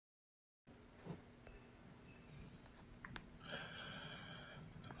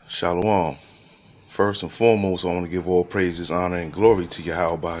Shalom. First and foremost, I want to give all praises, honor, and glory to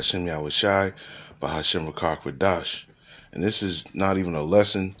Yahweh Bahashem Yahushai, Bahashem Rakak Radash. And this is not even a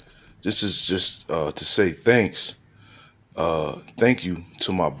lesson. This is just to say thanks. Thank you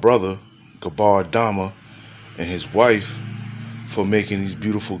to my brother, Gabar Dama, and his wife for making these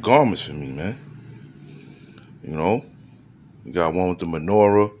beautiful garments for me, man. You know, we got one with the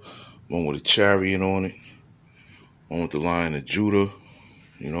menorah, one with a chariot on it, one with the Lion of Judah,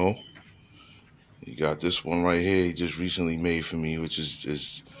 you know. You got this one right here he just recently made for me, which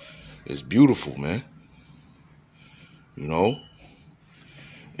is beautiful, man. You know?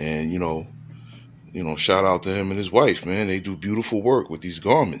 And, you know, shout out to him and his wife, man. They do beautiful work with these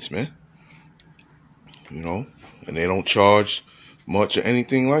garments, man. You know? And they don't charge much or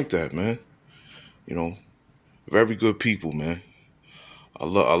anything like that, man. You know? Very good people, man. I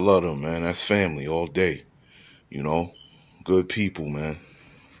love them, man. That's family all day. You know? Good people, man.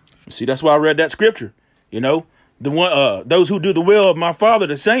 See, that's why I read that scripture. You know, those who do the will of my Father,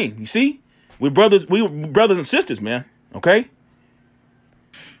 the same. You see, we're brothers and sisters, man. Okay.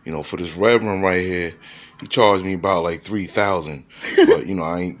 You know, for this reverend right here, he charged me about like $3,000. But you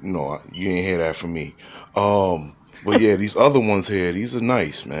know, you ain't hear that from me. But yeah, these other ones here, these are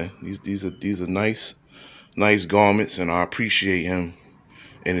nice, man. These are nice garments, and I appreciate him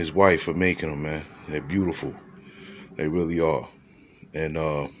and his wife for making them, man. They're beautiful. They really are.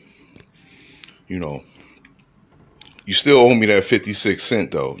 And you know, you still owe me that 56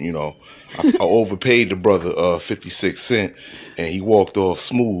 cents though. You know, I overpaid the brother 56 cents, and he walked off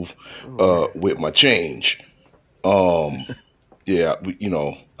smooth with my change. Yeah, you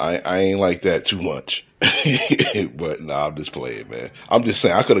know, I ain't like that too much. But nah, I'm just playing, man. I'm just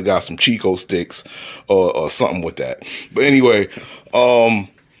saying I could have got some Chico sticks or something with that. But anyway,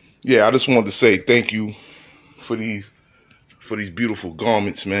 yeah, I just wanted to say thank you for these beautiful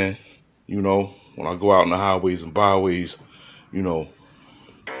garments, man. You know, when I go out in the highways and byways, you know,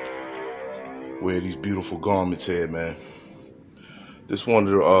 wear these beautiful garments here, man. Just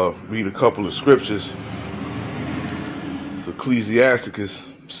wanted to read a couple of scriptures. It's Ecclesiasticus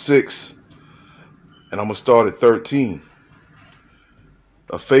 6, and I'm going to start at 13.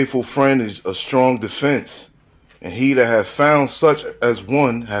 A faithful friend is a strong defense, and he that hath found such as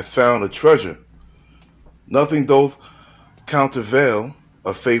one hath found a treasure. Nothing doth countervail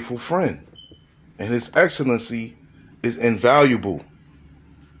a faithful friend, and his excellency is invaluable.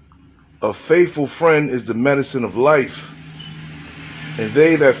 A faithful friend is the medicine of life, and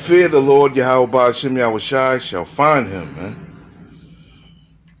they that fear the Lord Yahweh Bahashem Yahushai shall find him, man.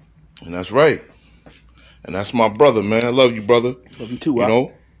 And that's right. And that's my brother, man. I love you, brother. Love you too, you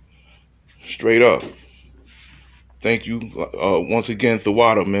know, straight up. Thank you once again,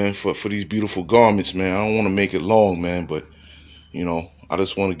 Thawada, man, for these beautiful garments, man. I don't want to make it long, man, but, you know, I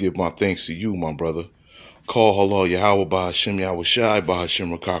just want to give my thanks to you, my brother. Call halal Yahweh Bahashem Yahushai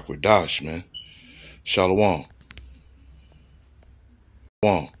Bahashem Rakak Radash, man. Shalom.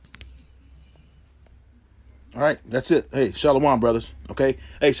 Shalom. All right, that's it. Hey, shalom, brothers. Okay.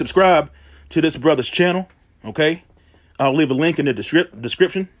 Hey, subscribe to this brother's channel. Okay. I'll leave a link in the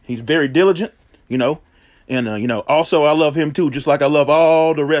description. He's very diligent, you know. And, you know, also I love him too, just like I love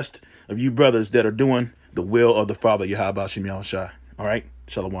all the rest of you brothers that are doing the will of the Father, Yahweh Bahashem Yahushai. All right.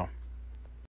 Shalom.